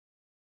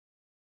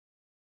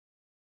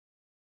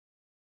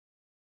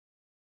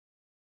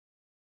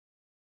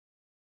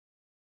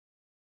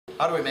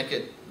How do we make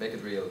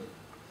it real?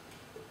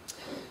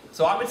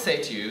 So I would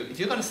say to you, if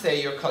you're going to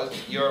say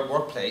your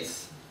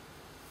workplace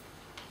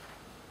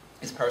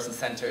is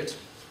person-centered,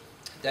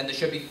 then there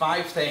should be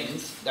 5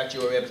 things that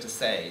you are able to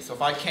say. So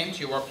if I came to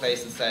your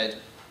workplace and said,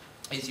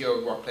 is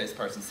your workplace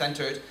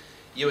person-centered?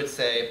 You would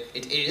say,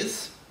 it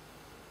is,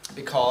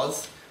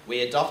 because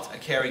we adopt a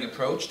caring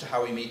approach to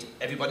how we meet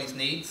everybody's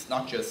needs,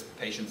 not just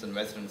patients and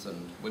residents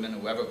and women,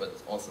 whoever,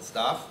 but also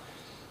staff.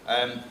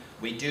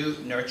 We do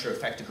nurture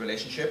effective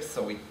relationships,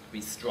 so we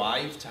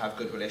strive to have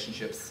good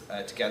relationships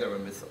together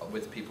and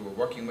with people we're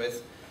working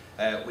with.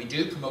 We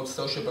do promote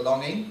social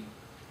belonging.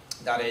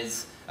 That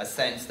is a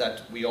sense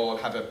that we all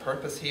have a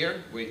purpose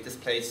here. This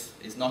place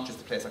is not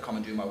just a place I come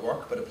and do my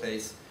work, but a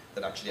place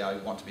that actually I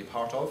want to be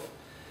part of.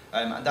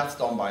 And that's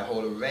done by a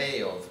whole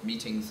array of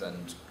meetings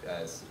and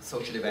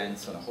social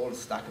events and a whole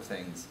stack of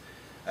things.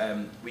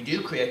 We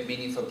do create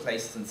meaningful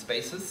places and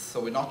spaces, so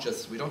we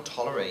don't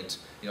tolerate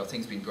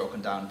things being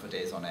broken down for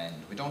days on end.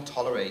 We don't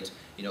tolerate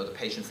the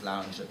patient's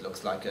lounge that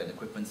looks like an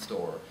equipment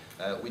store.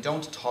 We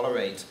don't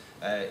tolerate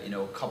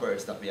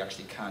cupboards that we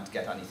actually can't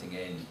get anything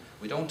in.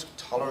 We don't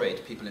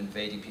tolerate people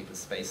invading people's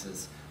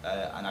spaces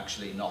and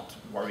actually not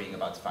worrying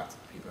about the fact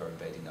that people are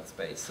invading that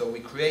space. So we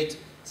create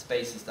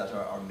spaces that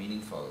are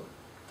meaningful.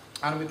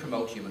 And we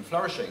promote human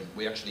flourishing.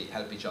 We actually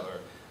help each other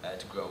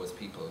to grow as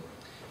people.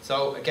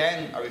 So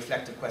again, a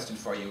reflective question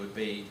for you would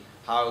be,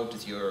 how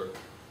does your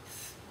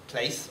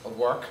place of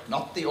work,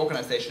 not the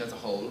organisation as a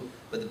whole,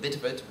 but the bit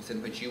of it within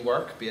which you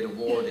work, be it a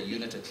ward, a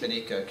unit, a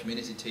clinic, a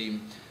community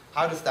team,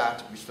 how does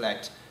that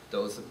reflect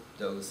those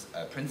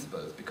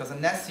principles? Because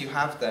unless you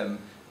have them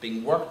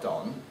being worked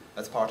on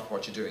as part of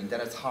what you're doing,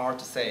 then it's hard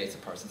to say it's a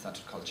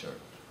person-centred culture.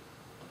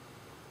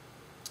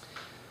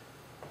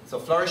 So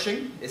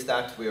flourishing is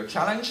that we are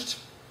challenged,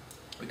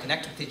 we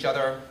connect with each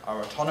other,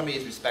 our autonomy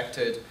is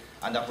respected,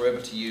 and that we're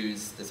able to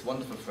use this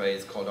wonderful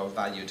phrase called our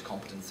valued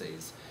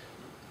competencies.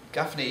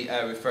 Gaffney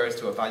refers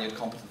to our valued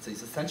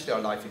competencies, essentially our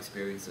life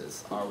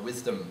experiences, our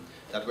wisdom,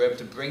 that we're able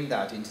to bring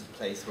that into the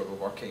place where we're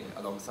working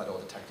alongside all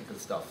the technical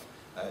stuff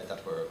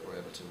that we're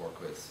able to work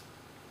with.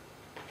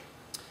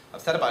 I've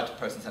said about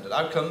person-centered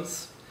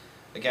outcomes.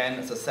 Again,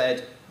 as I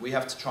said, we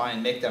have to try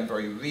and make them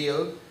very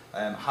real.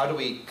 How do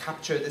we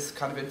capture this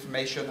kind of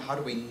information? How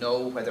do we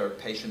know whether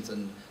patients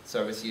and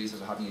service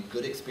users are having a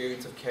good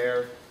experience of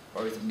care,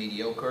 or is it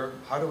mediocre?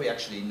 How do we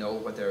actually know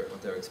what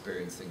they're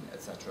experiencing,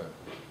 etc.?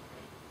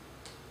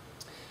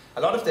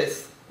 A lot of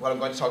this, what I'm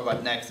going to talk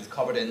about next, is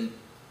covered in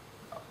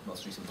our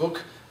most recent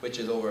book, which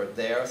is over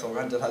there, so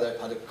Randall had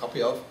a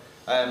copy of.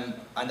 And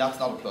that's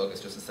not a plug,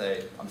 it's just to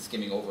say I'm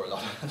skimming over a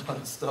lot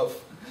of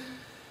stuff.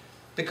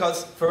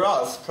 Because for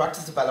us,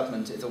 practice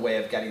development is a way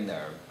of getting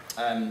there.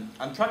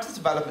 And practice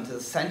development is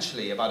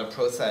essentially about a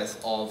process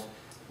of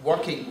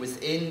working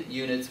within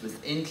units,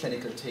 within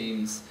clinical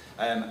teams,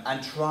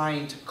 and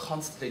trying to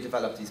constantly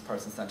develop these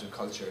person-centered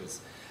cultures.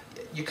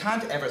 You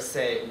can't ever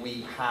say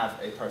we have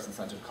a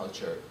person-centered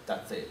culture,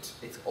 that's it.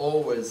 It's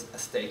always a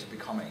state of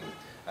becoming,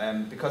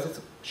 because it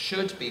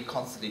should be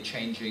constantly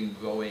changing,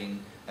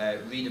 growing,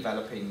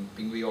 redeveloping,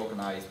 being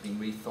reorganized, being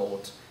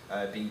rethought,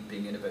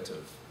 being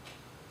innovative.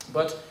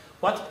 But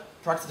what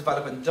practice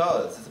development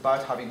does is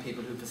about having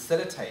people who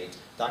facilitate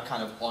that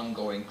kind of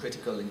ongoing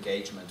critical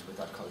engagement with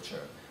that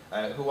culture,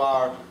 who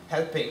are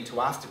helping to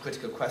ask the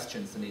critical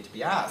questions that need to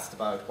be asked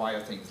about why are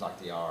things like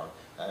they are,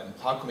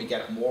 how can we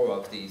get more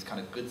of these kind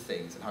of good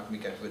things, and how can we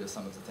get rid of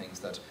some of the things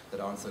that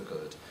aren't so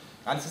good.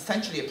 And it's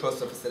essentially a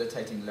process of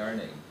facilitating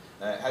learning,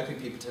 helping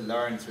people to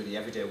learn through the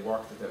everyday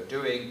work that they're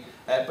doing,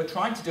 but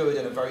trying to do it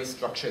in a very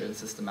structured and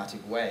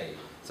systematic way.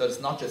 So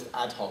it's not just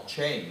ad hoc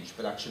change,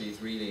 but actually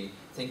is really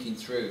thinking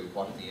through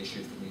what are the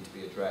issues that need to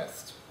be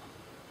addressed.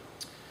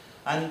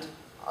 And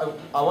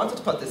I wanted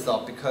to put this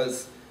up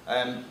because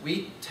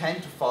we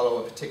tend to follow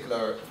a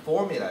particular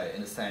formula,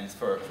 in a sense,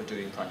 for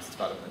doing practice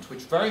development,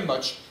 which very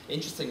much,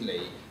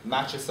 interestingly,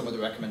 matches some of the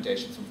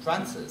recommendations from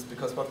Francis,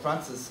 because what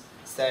Francis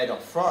said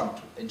up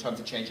front in terms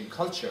of changing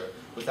culture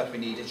was that we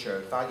needed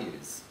shared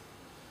values.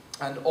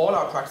 And all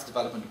our practice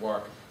development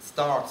work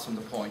starts from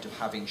the point of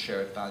having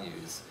shared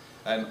values.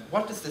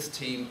 What does this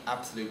team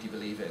absolutely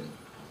believe in?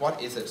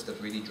 What is it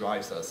that really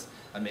drives us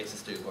and makes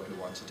us do what we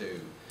want to do?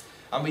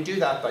 And we do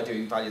that by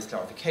doing values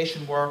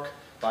clarification work,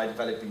 by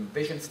developing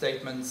vision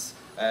statements,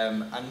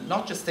 and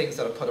not just things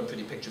that are put on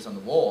pretty pictures on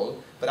the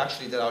wall, but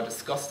actually that are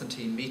discussed in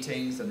team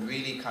meetings and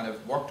really kind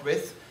of worked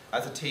with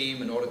as a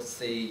team in order to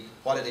see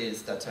what it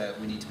is that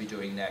we need to be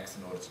doing next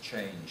in order to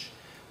change.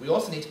 We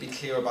also need to be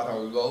clear about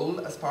our role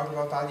as part of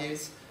our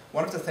values.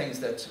 One of the things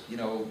that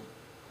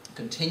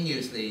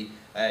continuously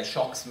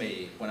shocks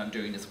me when I'm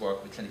doing this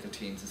work with clinical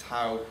teams is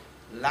how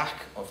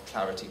lack of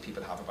clarity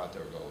people have about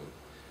their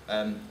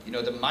role.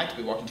 They might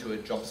be working to a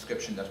job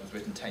description that was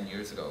written 10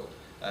 years ago,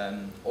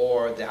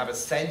 or they have a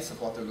sense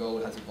of what the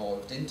role has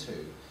evolved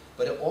into,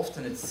 but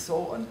often it's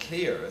so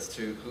unclear as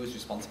to whose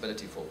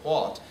responsibility for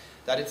what,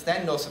 that it's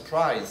then no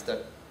surprise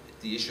that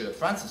the issue that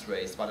Francis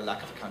raised about a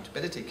lack of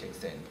accountability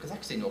kicks in, because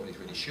actually nobody's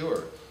really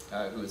sure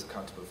who is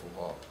accountable for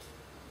what.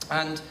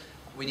 And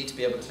we need to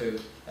be able to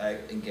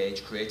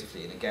engage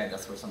creatively. And again,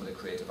 that's where some of the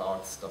creative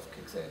arts stuff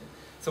kicks in.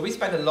 So we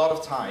spend a lot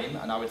of time,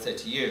 and I would say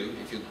to you,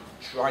 if you're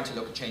trying to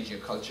look at changing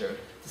your culture,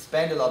 to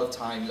spend a lot of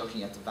time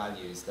looking at the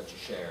values that you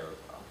share.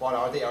 What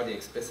are they? Are they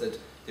explicit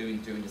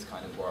doing this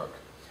kind of work?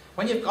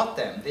 When you've got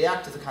them, they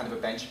act as a kind of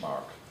a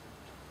benchmark,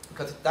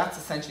 because that's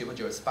essentially what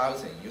you're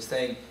espousing. You're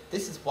saying,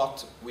 this is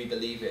what we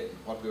believe in,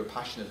 what we're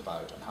passionate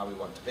about, and how we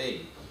want to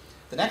be.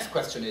 The next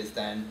question is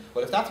then,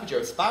 well, if that's what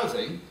you're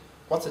espousing,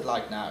 what's it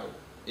like now?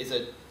 Is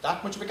it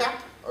that much of a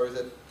gap, or is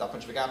it that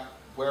much of a gap?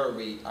 Where are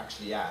we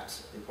actually at?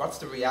 What's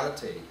the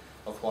reality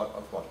of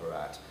what we're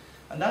at?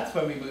 And that's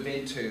when we move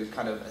into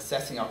kind of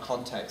assessing our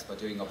context by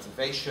doing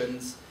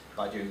observations,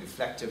 by doing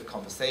reflective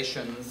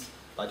conversations,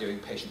 by doing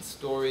patient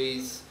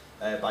stories,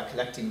 by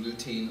collecting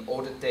routine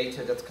audit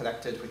data that's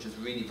collected, which is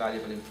really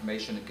valuable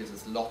information. It gives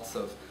us lots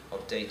of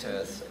data,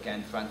 as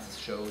again Francis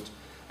showed,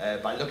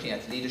 by looking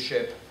at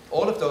leadership.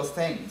 All of those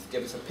things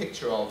give us a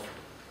picture of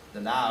the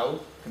now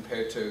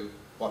compared to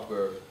what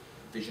we're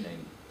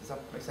visioning. Does that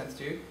make sense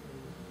to you?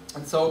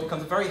 And so it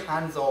becomes a very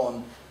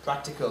hands-on,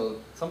 practical,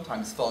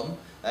 sometimes fun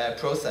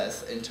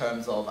process in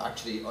terms of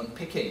actually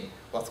unpicking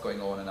what's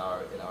going on in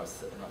our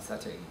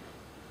setting.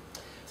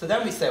 So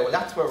then we say, well,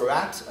 that's where we're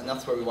at, and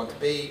that's where we want to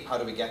be. How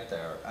do we get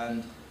there?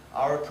 And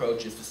our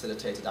approach is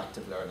facilitated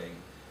active learning.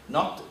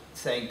 Not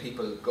saying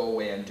people go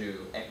away and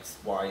do X,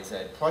 Y, Z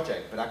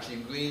project, but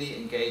actually really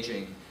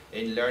engaging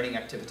in learning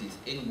activities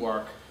in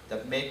work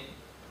that make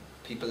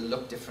people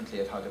look differently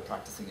at how they're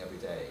practicing every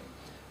day.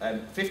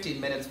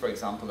 15 minutes, for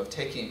example, of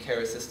taking a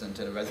care assistant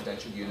in a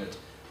residential unit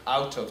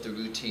out of the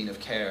routine of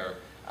care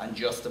and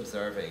just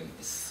observing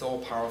is so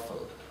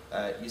powerful.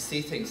 You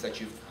see things that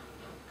you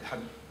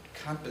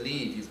can't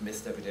believe you've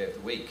missed every day of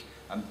the week.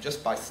 And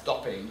just by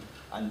stopping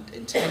and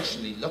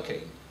intentionally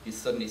looking, you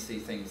suddenly see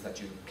things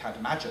that you can't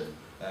imagine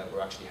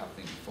were actually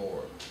happening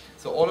before.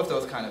 So all of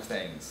those kind of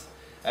things.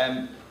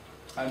 And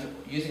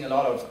using a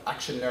lot of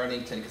action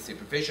learning, clinical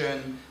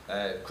supervision,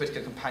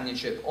 critical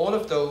companionship, all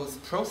of those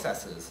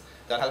processes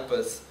that help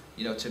us,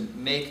 to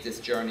make this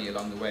journey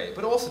along the way,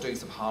 but also doing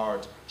some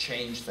hard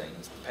change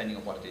things, depending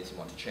on what it is you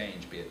want to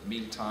change, be it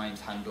meal times,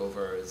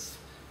 handovers,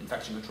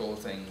 infection control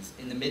things,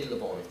 in the middle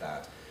of all of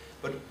that.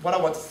 But what I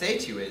want to say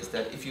to you is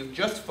that if you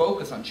just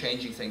focus on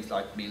changing things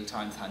like meal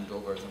times,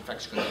 handovers,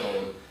 infection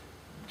control,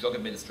 drug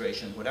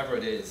administration, whatever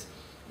it is,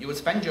 you will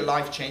spend your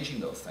life changing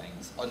those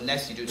things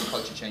unless you do the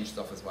culture change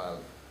stuff as well.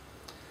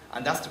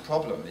 And that's the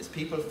problem, is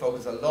people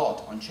focus a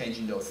lot on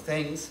changing those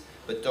things,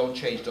 but don't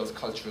change those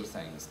cultural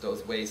things,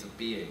 those ways of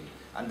being.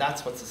 And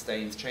that's what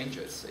sustains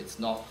changes. It's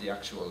not the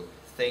actual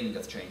thing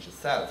that's changed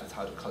itself, it's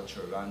how the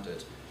culture around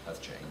it has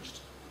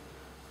changed.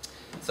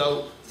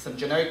 So, some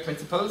generic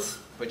principles,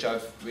 which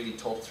I've really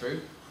talked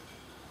through.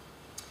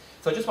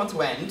 So I just want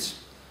to end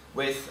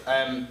with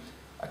a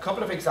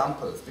couple of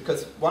examples,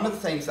 because one of the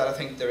things that I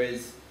think there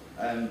is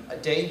a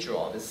danger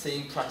of is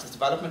seeing practice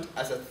development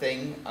as a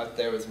thing out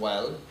there as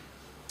well.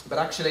 But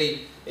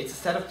actually, it's a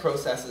set of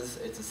processes,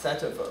 it's a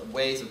set of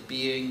ways of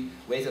being,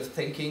 ways of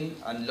thinking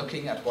and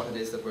looking at what it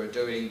is that we're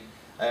doing,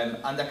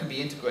 and that can be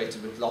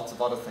integrated with lots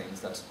of other things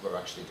that we're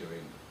actually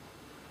doing.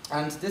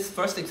 And this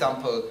first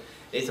example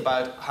is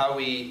about how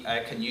we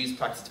can use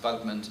practice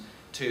development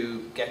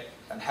to get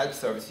and help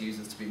service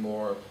users to be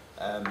more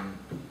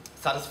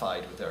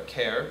satisfied with their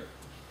care.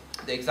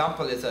 The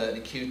example is an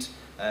acute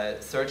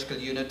surgical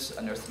unit,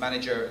 a nurse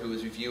manager who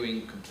was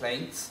reviewing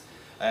complaints.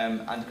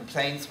 And the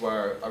complaints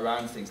were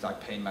around things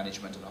like pain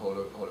management and a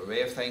whole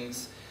array of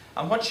things.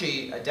 And what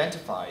she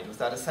identified was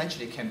that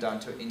essentially it came down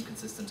to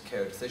inconsistent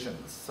care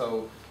decisions.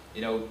 So,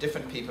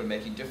 different people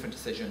making different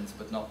decisions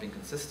but not being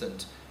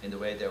consistent in the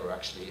way they were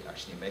actually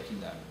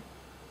making them.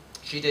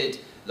 She did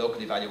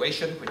local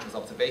evaluation, which was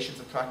observations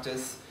of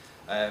practice.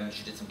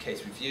 She did some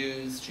case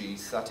reviews. She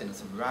sat in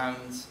some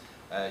rounds.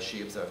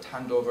 She observed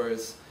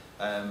handovers.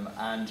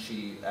 And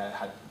she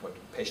had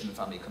patient and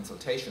family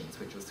consultations,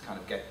 which was to kind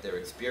of get their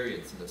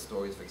experience and their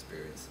stories of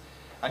experience.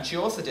 And she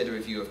also did a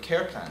review of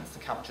care plans to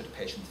capture the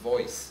patient's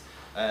voice,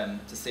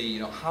 to see,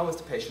 how is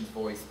the patient's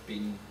voice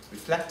being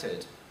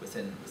reflected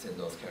within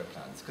those care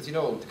plans? Because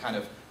the kind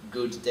of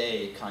good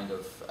day kind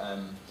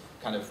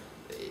of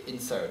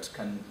insert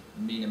can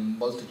mean a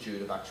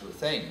multitude of actual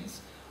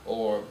things.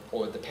 Or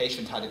the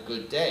patient had a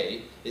good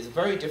day is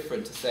very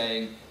different to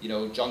saying,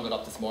 John got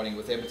up this morning,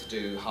 was able to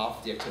do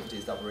half the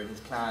activities that were in his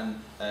plan,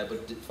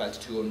 but felt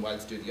too unwell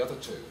to do the other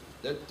two.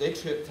 They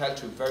tell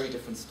two very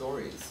different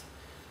stories.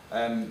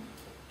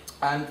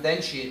 And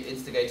then she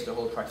instigated a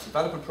whole practice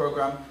development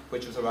program,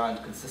 which was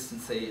around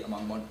consistency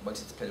among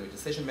multidisciplinary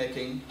decision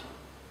making.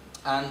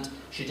 And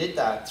she did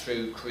that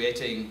through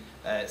creating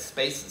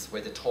spaces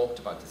where they talked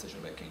about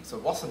decision making. So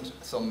it wasn't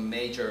some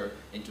major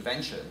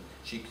intervention.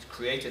 She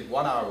created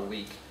 1 hour a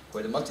week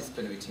where the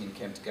multidisciplinary team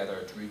came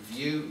together to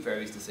review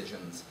various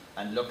decisions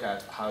and look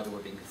at how they were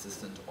being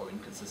consistent or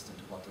inconsistent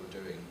in what they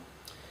were doing.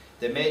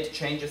 They made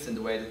changes in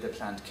the way that they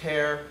planned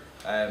care.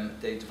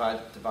 They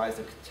devised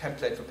a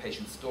template for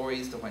patient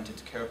stories that went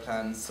into care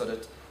plans so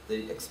that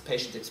the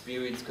patient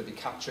experience could be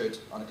captured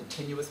on a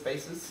continuous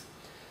basis.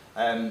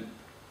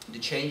 They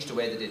changed the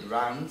way they did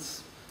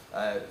rounds.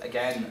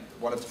 Again,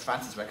 one of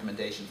France's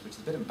recommendations, which is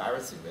a bit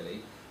embarrassing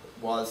really,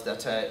 was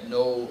that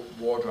no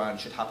ward round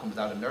should happen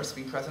without a nurse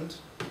being present.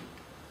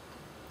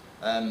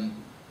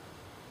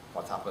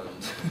 What's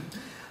happened?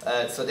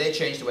 So they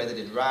changed the way they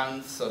did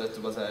rounds so that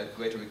there was a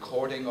greater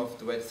recording of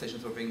the way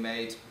decisions were being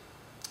made.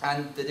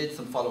 And they did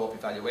some follow-up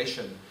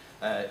evaluation,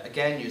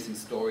 again using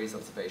stories,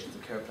 observations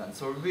and care plans.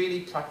 So a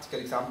really practical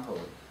example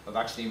of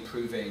actually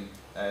improving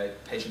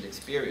patient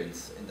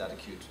experience in that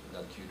acute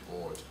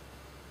ward.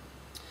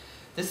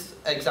 This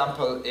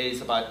example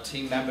is about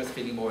team members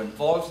feeling more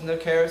involved in their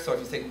care. So if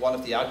you think one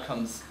of the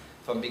outcomes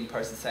from being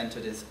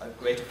person-centred is a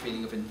greater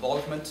feeling of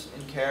involvement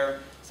in care.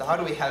 So how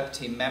do we help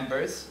team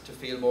members to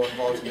feel more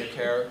involved in their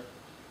care?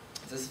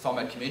 This is from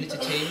a community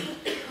team.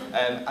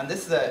 And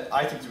this is,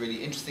 I think, a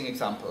really interesting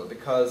example,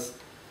 because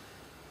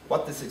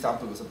what this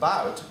example was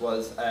about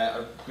was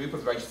a group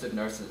of registered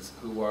nurses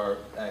who were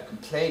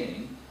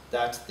complaining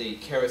that the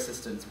care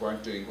assistants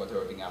weren't doing what they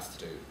were being asked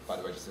to do by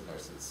the registered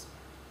nurses.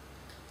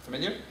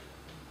 Familiar?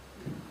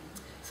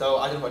 So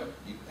I don't know what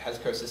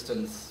healthcare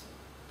assistants,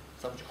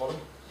 is that what you call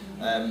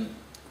them?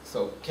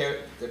 So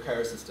the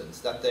care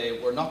assistants, that they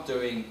were not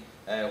doing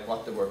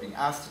what they were being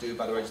asked to do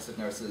by the registered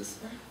nurses.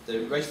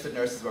 The registered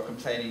nurses were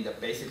complaining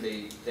that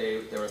basically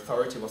their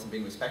authority wasn't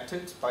being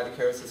respected by the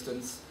care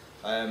assistants,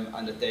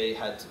 and that they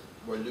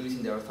were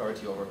losing their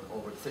authority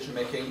over decision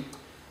making.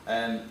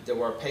 There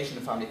were patient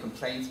and family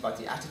complaints about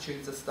the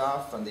attitudes of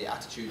staff, and the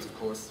attitudes, of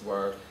course,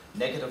 were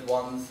negative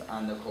ones,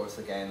 and of course,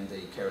 again,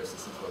 the care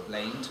assistants were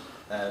blamed,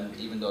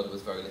 even though there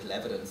was very little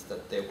evidence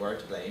that they were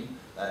to blame,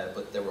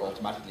 but they were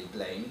automatically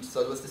blamed.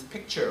 So there was this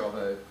picture of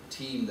a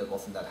team that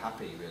wasn't that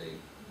happy, really.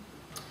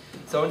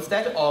 So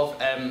instead of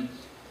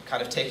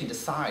kind of taking the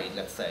side,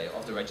 let's say,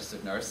 of the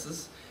registered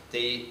nurses,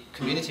 the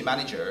community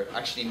manager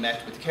actually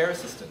met with the care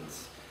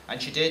assistants.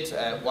 And she did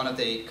one of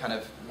the kind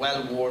of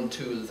well-worn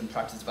tools in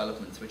practice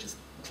developments, which is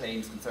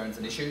claims, concerns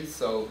and issues.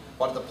 So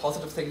what are the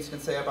positive things you can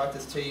say about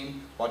this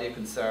team? What are your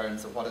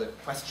concerns? Or what are the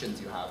questions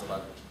you have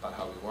about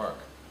how we work?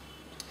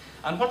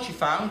 And what she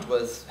found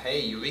was, hey,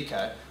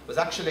 eureka, was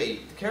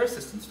actually the care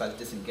assistants felt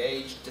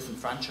disengaged,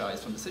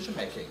 disenfranchised from decision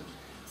making.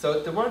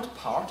 So they weren't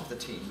part of the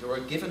team, they were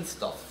given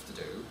stuff to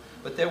do,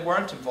 but they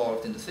weren't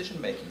involved in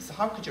decision making. So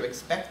how could you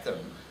expect them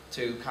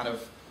to kind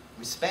of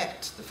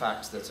respect the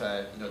fact that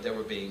they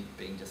were being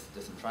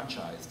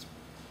disenfranchised?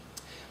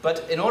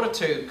 But in order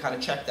to kind of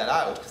check that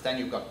out, because then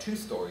you've got two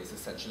stories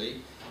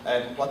essentially,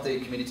 what the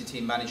community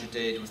team manager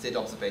did was did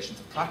observations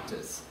of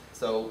practice.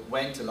 So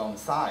went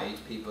alongside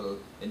people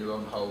in their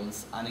own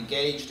homes and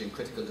engaged in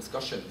critical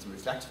discussions and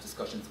reflective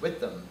discussions with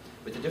them,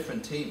 with the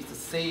different teams, to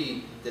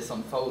see this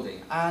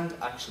unfolding, and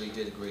actually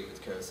did agree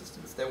with care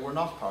assistants. They were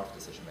not part of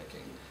decision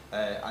making,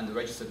 and the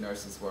registered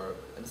nurses were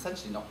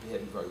essentially not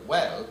behaving very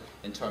well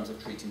in terms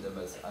of treating them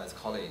as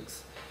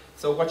colleagues.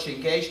 So what she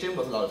engaged in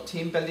was a lot of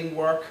team building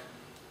work.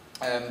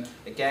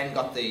 Again,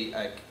 got the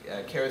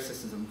care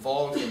assistants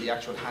involved in the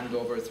actual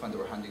handovers when they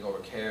were handing over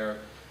care.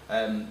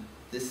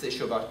 This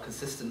issue about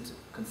consistent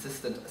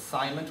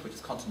assignment, which is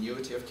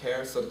continuity of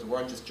care, so that they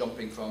weren't just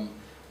jumping from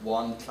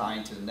one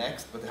client to the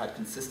next, but they had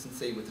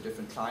consistency with the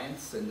different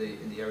clients in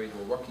the area they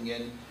were working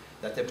in,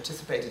 that they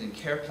participated in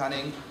care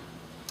planning,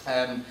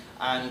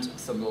 and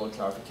some role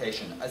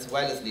clarification, as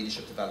well as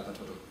leadership development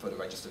for the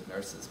registered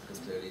nurses, because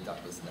clearly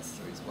that was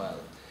necessary as well.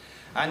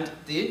 And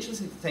the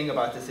interesting thing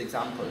about this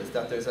example is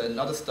that there's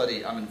another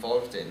study I'm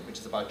involved in, which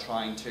is about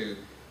trying to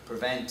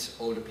prevent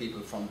older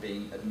people from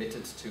being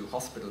admitted to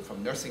hospital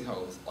from nursing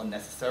homes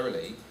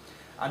unnecessarily.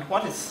 And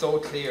what is so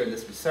clear in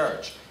this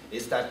research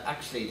is that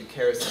actually the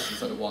care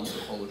assistants are the ones who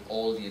hold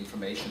all the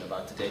information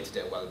about the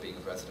day-to-day well-being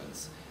of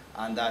residents,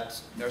 and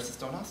that nurses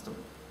don't ask them.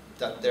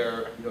 That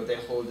they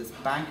hold this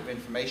bank of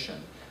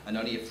information, and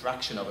only a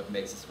fraction of it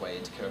makes its way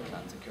into care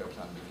plans and care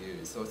plan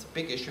reviews. So it's a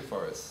big issue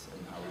for us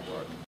in how we work.